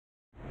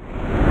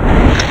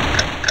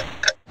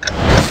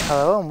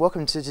Hello and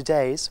welcome to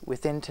today's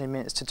Within 10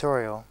 Minutes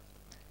tutorial.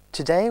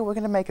 Today we're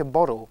going to make a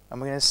bottle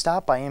and we're going to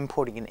start by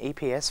importing an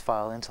EPS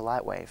file into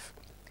Lightwave.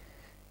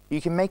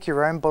 You can make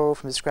your own bottle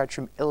from scratch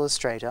from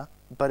Illustrator,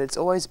 but it's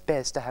always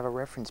best to have a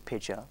reference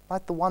picture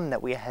like the one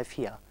that we have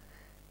here.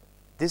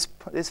 This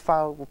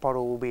file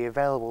bottle will be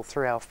available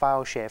through our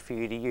file share for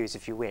you to use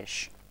if you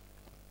wish.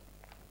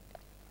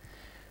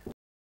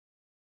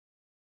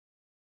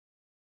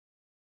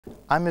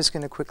 I'm just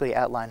going to quickly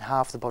outline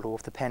half the bottle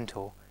with the pen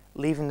tool,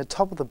 leaving the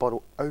top of the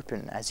bottle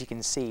open as you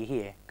can see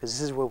here, because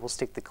this is where we'll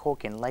stick the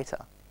cork in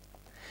later.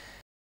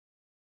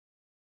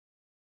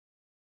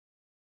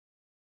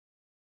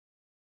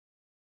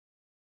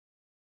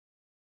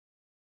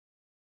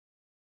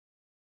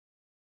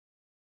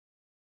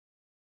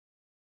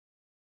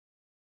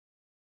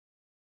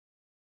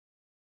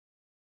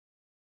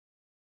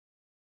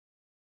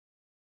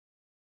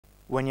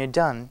 When you're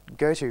done,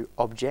 go to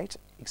Object,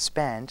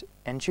 Expand,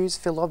 and choose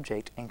Fill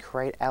Object and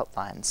create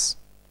outlines.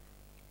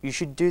 You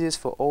should do this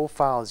for all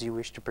files you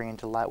wish to bring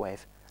into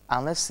Lightwave,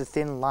 unless the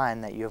thin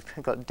line that you've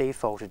got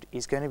defaulted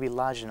is going to be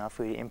large enough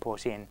for you to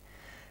import in.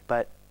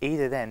 But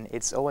either then,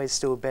 it's always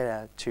still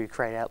better to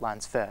create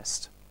outlines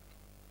first.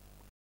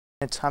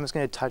 I'm just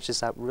going to touch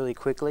this up really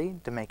quickly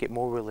to make it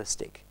more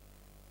realistic.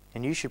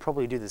 And you should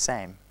probably do the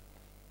same.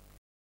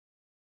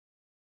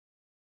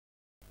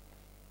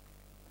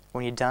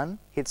 When you're done,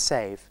 hit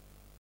Save.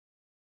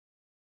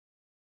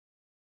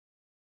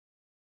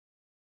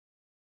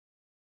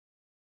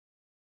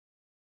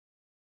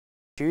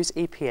 Choose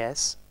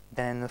EPS,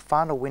 then in the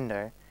final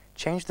window,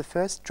 change the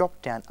first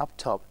drop-down up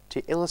top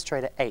to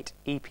Illustrator 8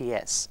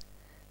 EPS.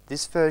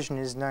 This version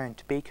is known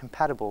to be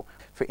compatible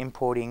for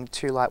importing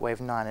to Lightwave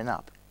 9 and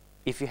up.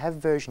 If you have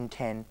version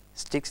 10,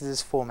 stick to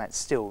this format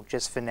still,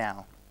 just for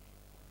now.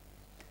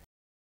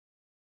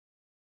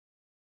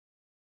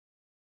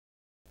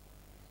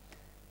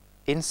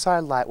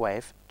 Inside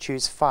Lightwave,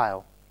 choose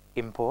File,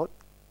 Import,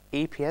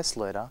 EPS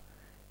Loader,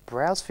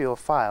 browse for your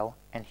file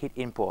and hit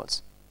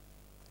Import.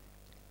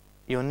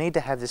 You'll need to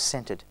have this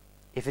centered.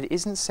 If it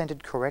isn't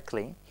centered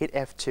correctly, hit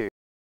F2.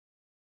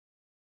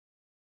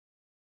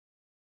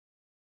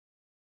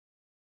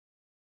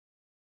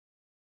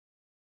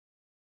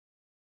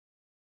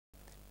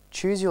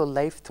 Choose your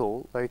Lathe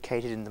tool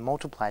located in the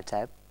Multiply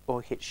tab,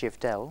 or hit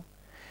Shift L,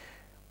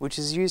 which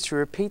is used to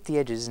repeat the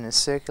edges in a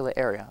circular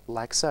area,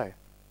 like so.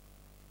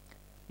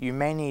 You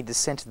may need to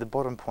center the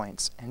bottom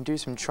points and do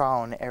some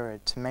trial and error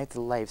to make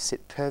the lathe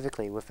sit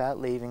perfectly without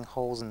leaving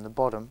holes in the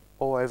bottom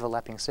or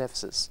overlapping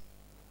surfaces.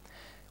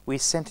 We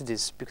center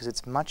this because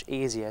it's much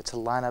easier to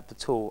line up the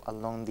tool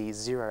along the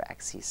zero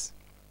axis.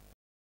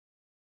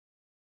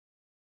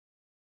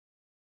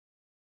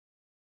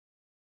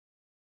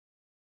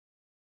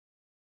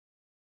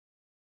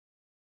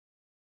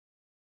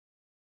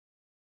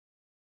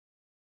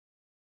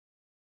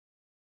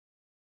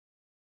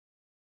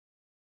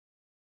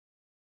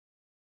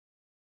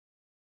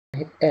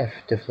 Hit F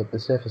to flip the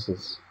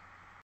surfaces.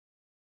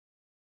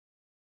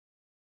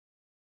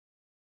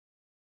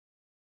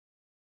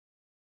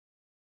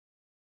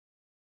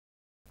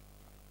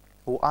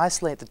 We'll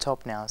isolate the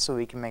top now so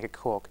we can make a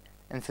cork,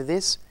 and for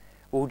this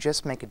we'll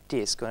just make a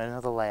disc on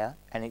another layer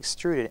and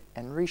extrude it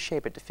and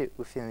reshape it to fit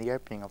within the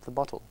opening of the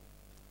bottle.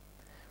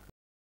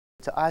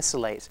 To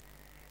isolate,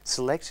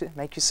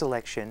 make your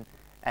selection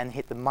and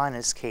hit the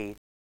minus key.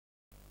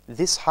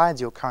 This hides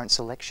your current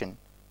selection.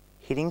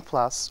 Hitting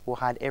plus will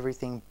hide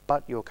everything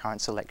but your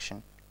current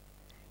selection.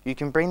 You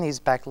can bring these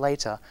back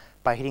later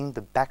by hitting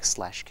the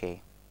backslash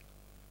key.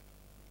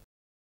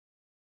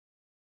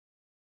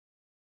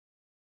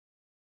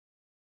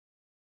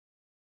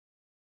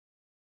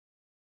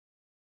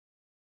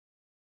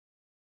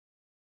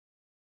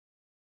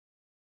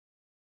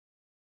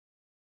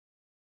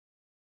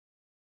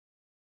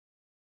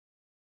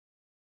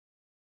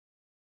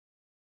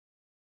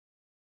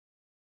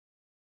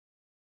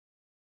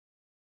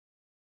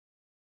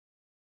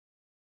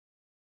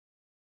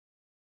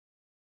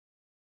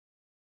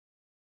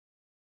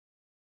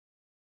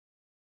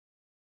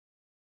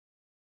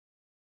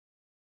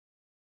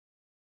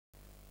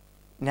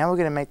 Now we're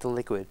going to make the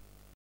liquid.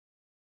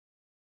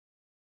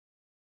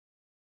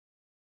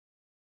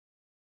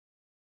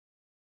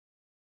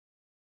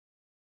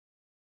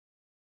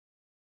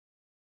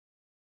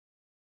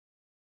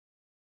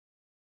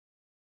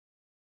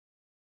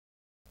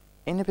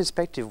 In the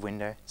perspective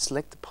window,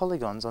 select the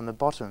polygons on the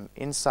bottom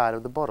inside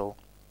of the bottle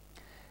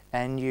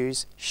and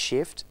use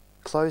Shift,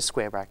 close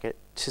square bracket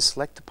to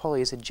select the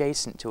polys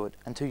adjacent to it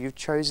until you've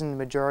chosen the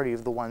majority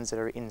of the ones that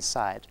are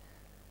inside.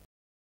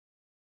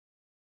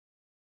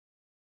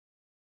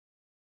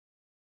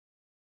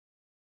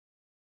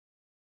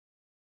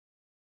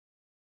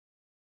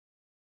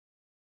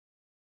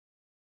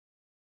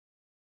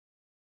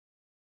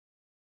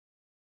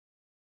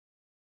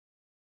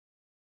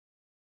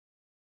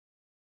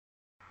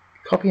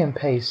 Copy and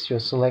paste your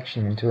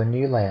selection into a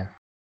new layer.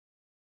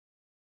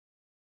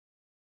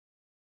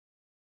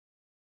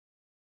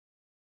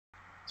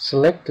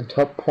 Select the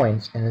top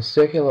points in a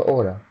circular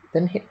order,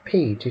 then hit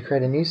P to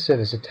create a new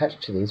surface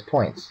attached to these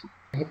points.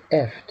 Hit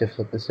F to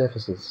flip the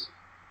surfaces.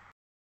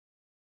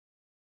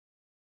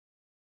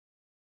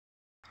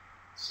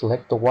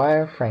 Select the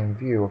wireframe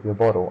view of your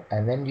bottle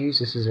and then use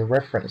this as a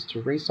reference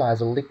to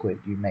resize a liquid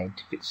you made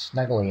to fit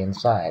snugly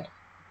inside.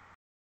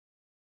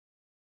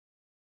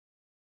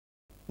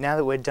 Now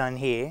that we're done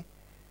here,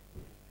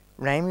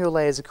 name your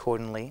layers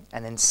accordingly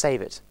and then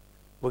save it.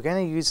 We're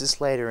going to use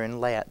this later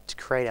in Layout to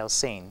create our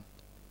scene.